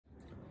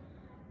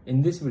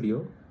In this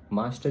video,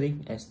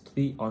 mastering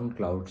S3 on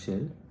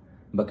CloudShell,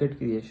 bucket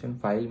creation,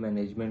 file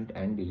management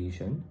and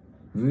deletion,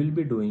 we will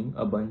be doing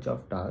a bunch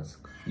of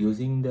tasks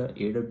using the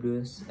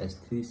AWS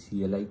S3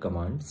 CLI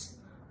commands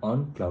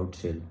on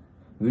CloudShell.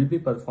 We will be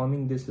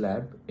performing this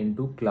lab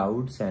into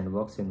Cloud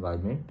Sandbox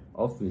environment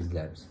of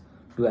WizLabs.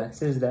 To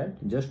access that,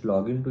 just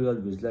log into your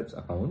WizLabs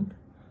account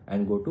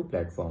and go to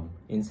platform.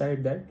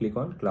 Inside that, click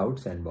on Cloud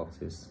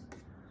Sandboxes.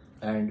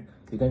 And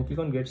you can click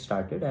on Get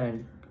Started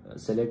and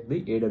select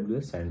the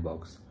AWS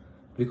Sandbox.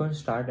 Click on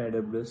Start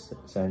AWS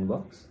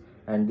Sandbox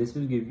and this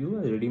will give you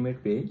a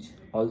ready-made page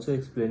also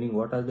explaining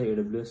what are the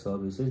AWS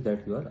services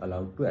that you are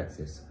allowed to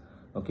access.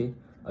 Okay,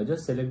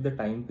 just select the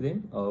time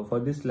frame.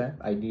 For this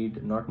lab, I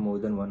need not more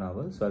than 1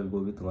 hour, so I'll go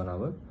with 1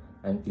 hour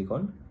and click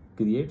on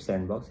Create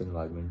Sandbox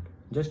Environment.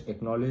 Just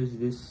acknowledge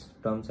these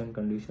terms and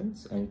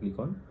conditions and click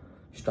on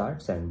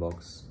Start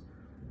Sandbox.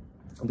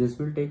 This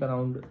will take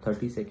around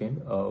 30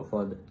 seconds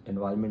for the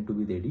environment to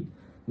be ready.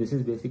 This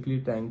is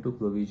basically trying to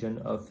provision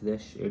a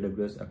fresh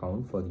AWS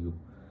account for you.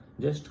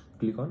 Just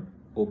click on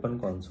Open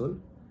Console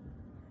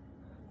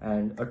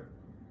and a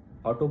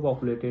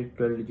auto-populated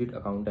 12-digit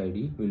account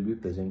ID will be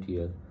present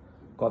here.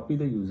 Copy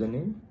the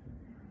username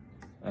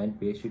and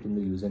paste it in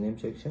the username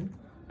section,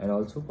 and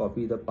also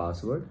copy the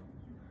password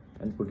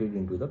and put it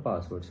into the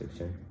password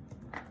section.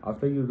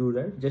 After you do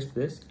that, just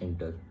press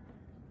enter.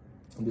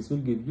 This will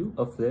give you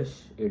a fresh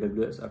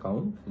AWS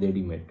account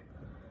ready-made,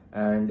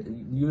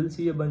 and you will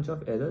see a bunch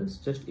of errors.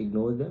 Just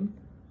ignore them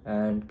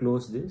and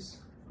close this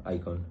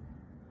icon.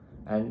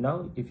 And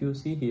now if you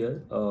see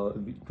here,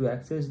 to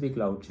access the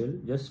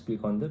CloudShell, just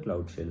click on the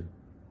CloudShell.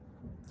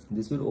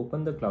 This will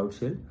open the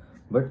CloudShell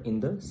but in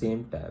the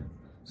same tab.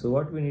 So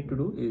what we need to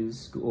do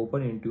is to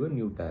open into a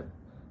new tab.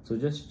 So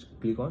just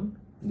click on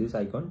this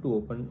icon to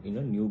open in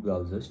a new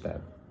browser's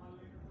tab.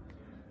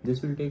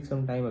 This will take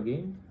some time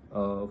again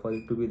for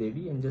it to be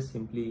ready, and just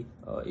simply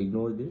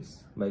ignore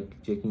this by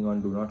checking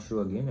on do not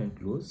show again and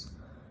close.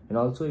 And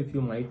also, if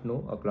you might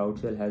know, a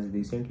CloudShell has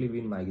recently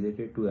been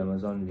migrated to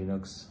Amazon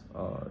Linux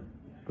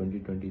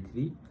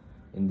 2023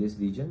 in this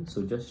region,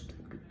 so just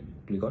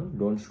click on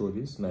don't show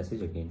this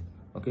message again.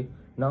 Okay,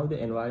 now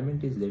the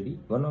environment is ready.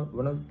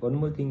 One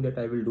more thing that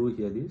I will do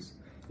here is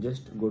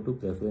just go to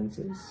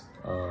preferences,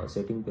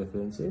 setting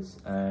preferences,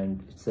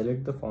 and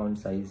select the font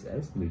size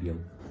as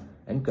medium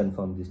and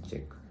confirm this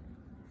check.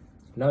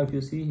 Now if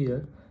you see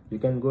here, you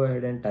can go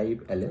ahead and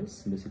type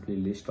ls, basically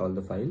list all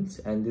the files,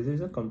 and this is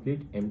a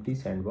complete empty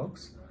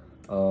sandbox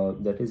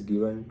that is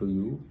given to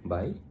you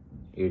by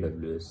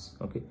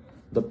AWS. Okay,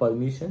 the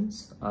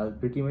permissions are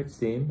pretty much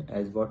same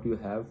as what you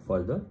have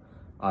for the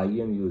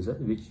IAM user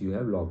which you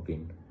have logged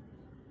in.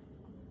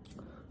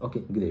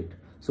 Okay, great.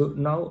 So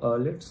now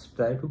let's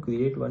try to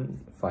create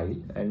one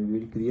file, and we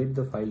will create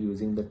the file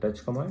using the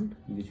touch command,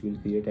 which will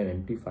create an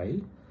empty file.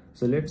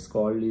 So let's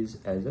call this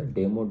as a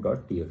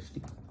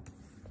demo.txt.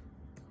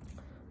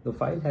 The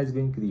file has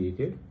been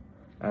created,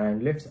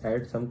 and let's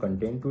add some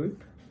content to it.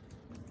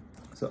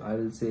 So I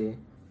will say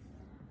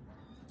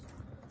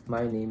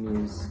my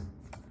name is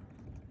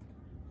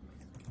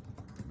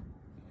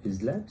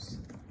WizLabs,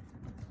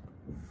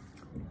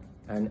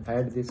 and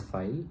add this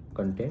file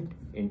content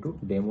into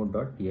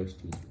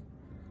demo.txt.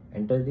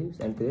 Enter this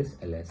and press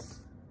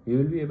ls. You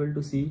will be able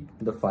to see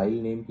the file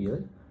name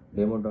here,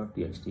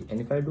 demo.txt, and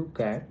if I do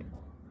cat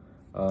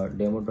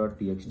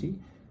demo.txt,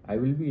 I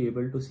will be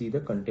able to see the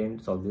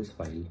contents of this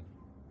file.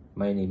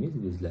 My name is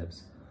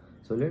WizLabs.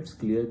 So let's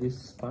clear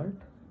this part.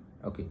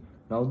 Okay,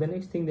 now the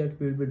next thing that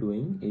we will be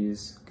doing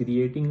is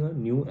creating a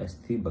new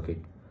S3 bucket.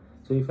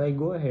 So if I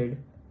go ahead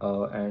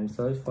and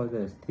search for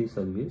the S3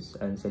 service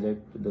and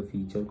select the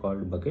feature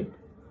called bucket,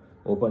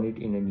 open it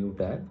in a new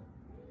tab.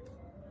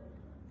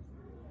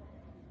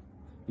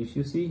 If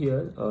you see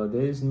here,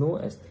 there is no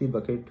S3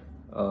 bucket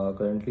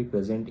currently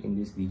present in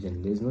this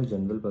region. There is no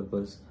general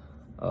purpose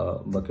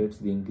buckets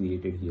being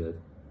created here.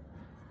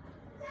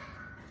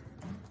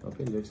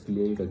 Okay, let's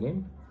clear it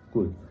again.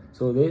 Cool.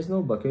 So there is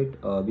no bucket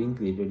being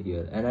created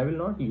here, and I will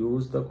not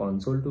use the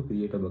console to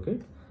create a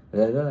bucket.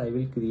 Rather, I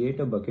will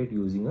create a bucket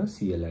using a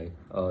CLI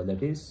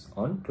that is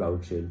on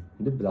CloudShell,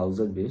 the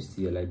browser-based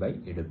CLI by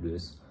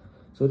AWS.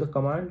 So the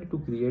command to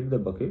create the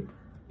bucket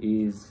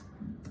is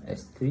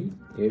S3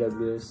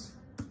 AWS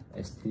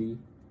S3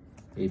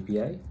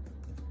 API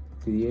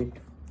create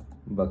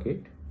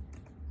bucket,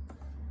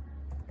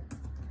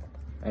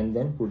 and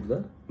then put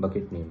the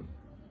bucket name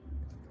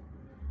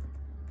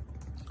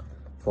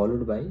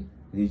followed by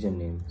region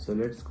name. So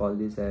let's call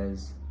this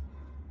as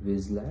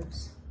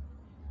WizLabs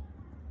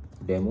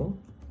demo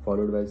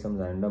followed by some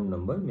random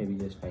number, maybe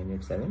just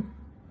 987,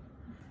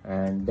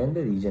 and then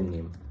the region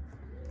name.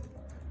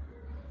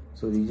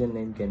 So region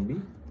name can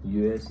be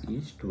US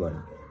East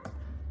 1.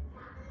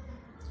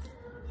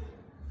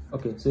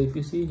 Okay, so if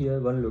you see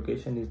here, one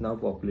location is now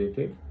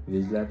populated,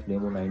 WizLabs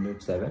demo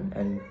 987,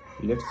 and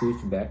let's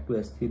switch back to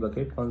S3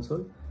 bucket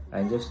console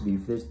and just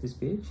refresh this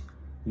page.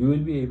 You will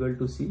be able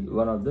to see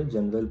one of the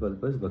general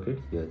purpose bucket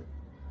here.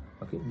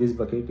 Okay, this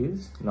bucket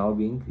is now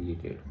being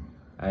created,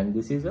 and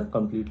this is a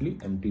completely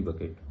empty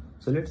bucket.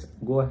 So let's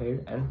go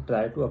ahead and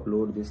try to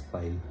upload this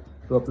file.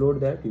 To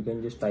upload that, you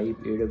can just type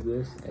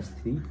AWS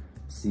S3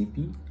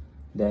 cp,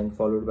 then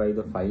followed by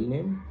the file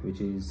name, which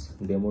is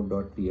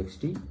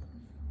demo.txt,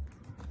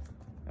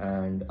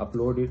 and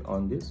upload it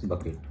on this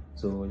bucket.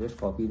 So just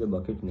copy the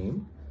bucket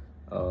name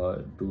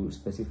to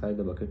specify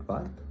the bucket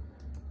path.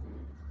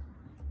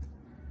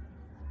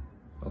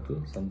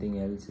 Okay, something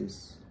else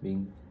is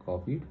being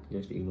copied,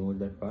 just ignore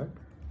that part.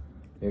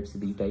 Let's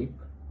retype.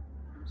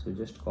 So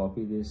just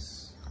copy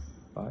this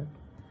part,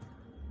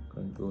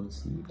 Control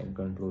C and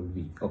Control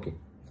V. Okay,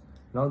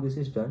 now this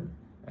is done,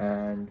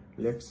 and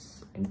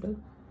let's enter.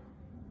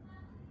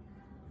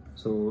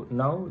 So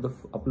now the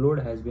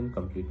upload has been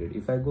completed.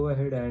 If I go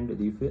ahead and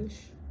refresh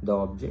the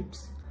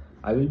objects,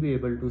 I will be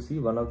able to see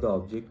one of the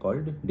object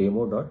called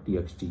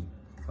demo.txt.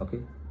 Okay,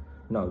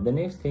 now the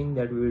next thing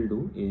that we will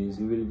do is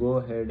we will go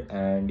ahead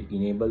and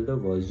enable the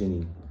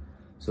versioning.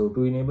 So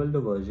to enable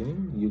the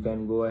versioning, you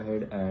can go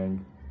ahead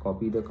and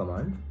copy the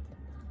command,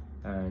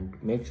 and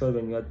make sure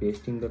when you are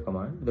pasting the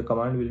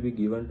command will be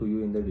given to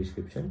you in the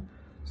description.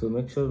 So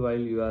make sure while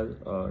you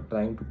are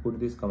trying to put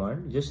this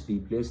command, just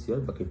replace your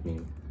bucket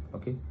name.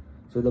 Okay,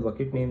 so the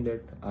bucket name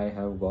that I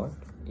have got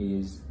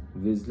is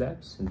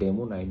WizLabs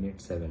Demo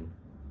 987.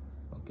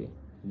 Okay,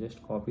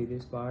 just copy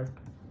this part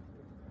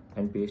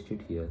and paste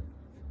it here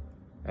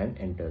and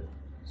enter.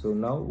 So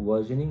now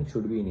versioning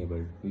should be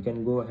enabled. You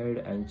can go ahead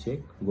and check,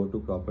 go to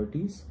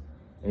properties,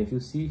 and if you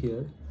see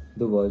here,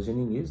 the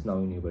versioning is now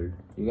enabled.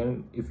 You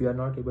can, if you are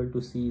not able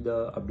to see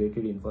the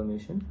updated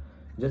information,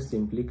 just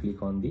simply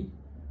click on the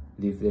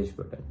refresh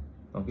button.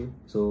 Okay,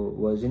 so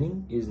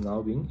versioning is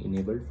now being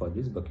enabled for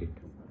this bucket.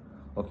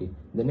 Okay,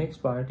 the next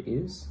part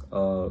is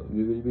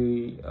we will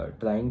be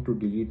trying to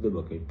delete the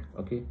bucket.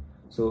 Okay,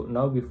 so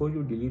now before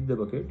you delete the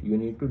bucket, you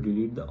need to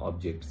delete the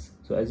objects.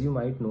 So as you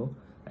might know,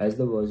 as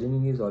the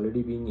versioning is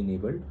already being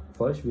enabled,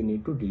 first we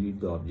need to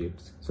delete the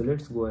objects. So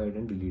let's go ahead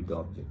and delete the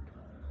object.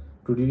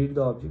 To delete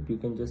the object, you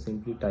can just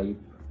simply type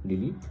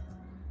delete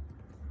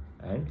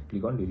and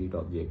click on delete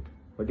object.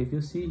 But if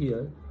you see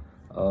here,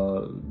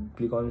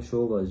 click on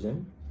show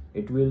version,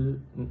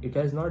 it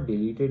has not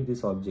deleted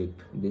this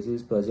object. This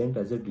is present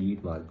as a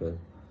delete marker.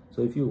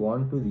 So if you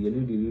want to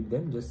really delete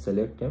them, just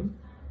select them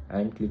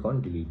and click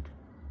on delete.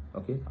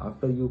 Okay,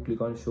 after you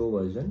click on show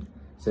version,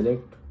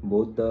 select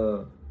both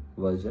the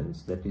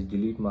versions, that is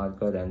delete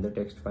marker and the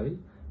text file,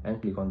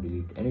 and click on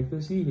delete. And if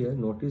you see here,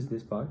 notice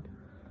this part,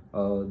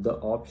 the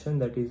option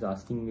that is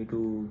asking me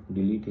to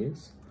delete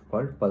is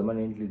called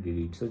permanently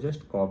delete. So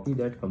just copy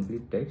that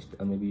complete text,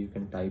 or maybe you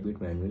can type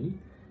it manually,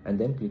 and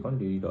then click on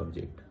delete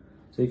object.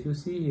 So if you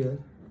see here,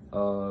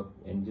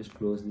 and just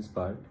close this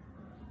part,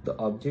 the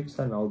objects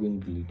are now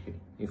being deleted.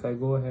 If I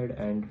go ahead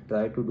and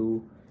try to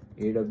do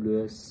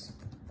AWS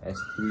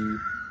S3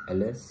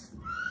 ls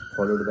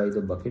followed by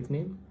the bucket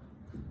name,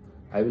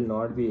 I will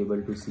not be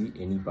able to see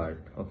any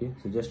part. Okay,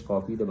 so just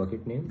copy the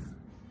bucket name,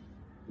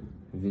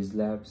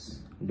 WizLabs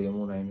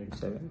Demo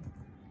 987.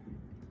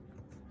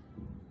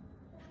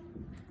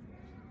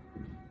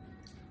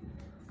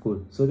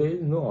 Cool. So there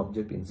is no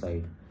object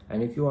inside.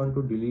 And if you want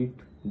to delete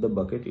the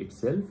bucket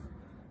itself,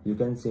 you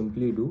can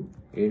simply do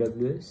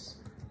AWS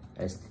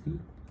S3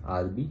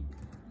 RB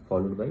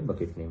followed by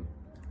bucket name.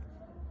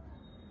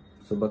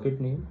 So bucket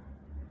name,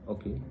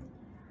 okay,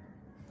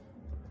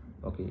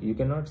 you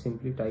cannot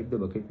simply type the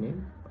bucket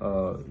name.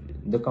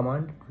 The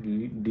command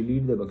to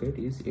delete the bucket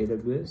is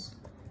AWS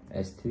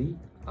S3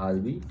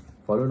 RB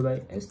followed by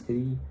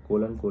S3 :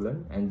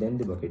 and then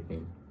the bucket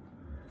name.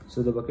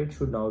 So the bucket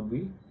should now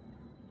be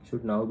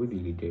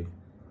deleted.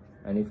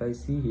 And if I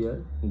see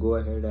here, go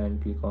ahead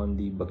and click on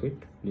the bucket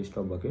list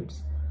of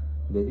buckets,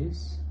 there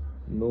is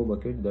no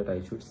bucket that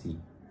I should see.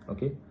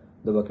 Okay,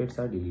 the buckets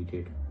are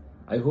deleted.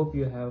 I hope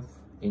you have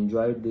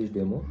enjoyed this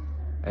demo,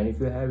 and if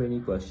you have any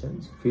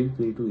questions, feel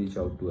free to reach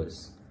out to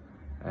us.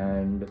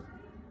 And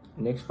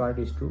next part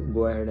is to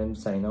go ahead and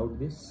sign out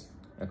this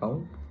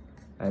account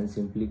and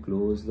simply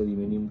close the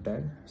remaining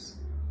tabs.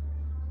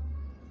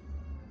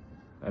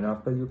 And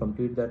after you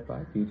complete that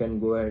part, you can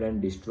go ahead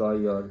and destroy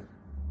your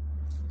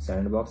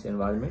sandbox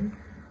environment.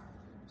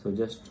 So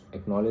just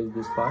acknowledge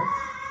this part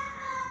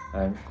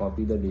and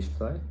copy the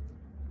destroy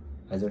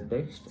as a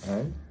text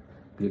and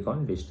click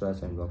on destroy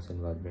sandbox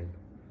environment.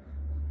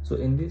 So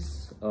in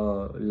this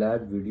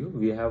lab video,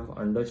 we have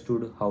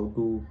understood how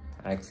to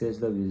access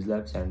the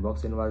WizLab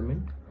sandbox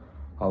environment,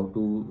 how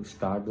to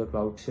start the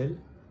CloudShell,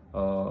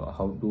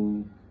 how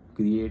to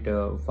create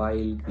a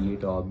file,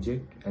 create an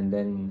object, and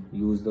then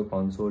use the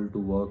console to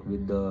work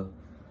with the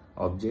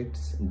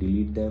objects,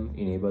 delete them,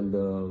 enable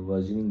the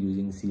versioning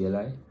using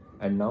CLI,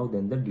 and now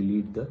then the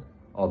delete the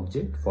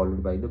object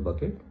followed by the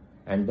bucket,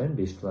 and then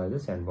destroy the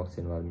sandbox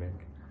environment.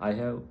 I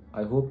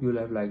hope you'll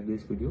have liked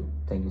this video.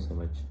 Thank you so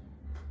much.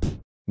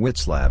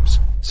 WizLabs,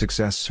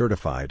 success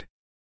certified.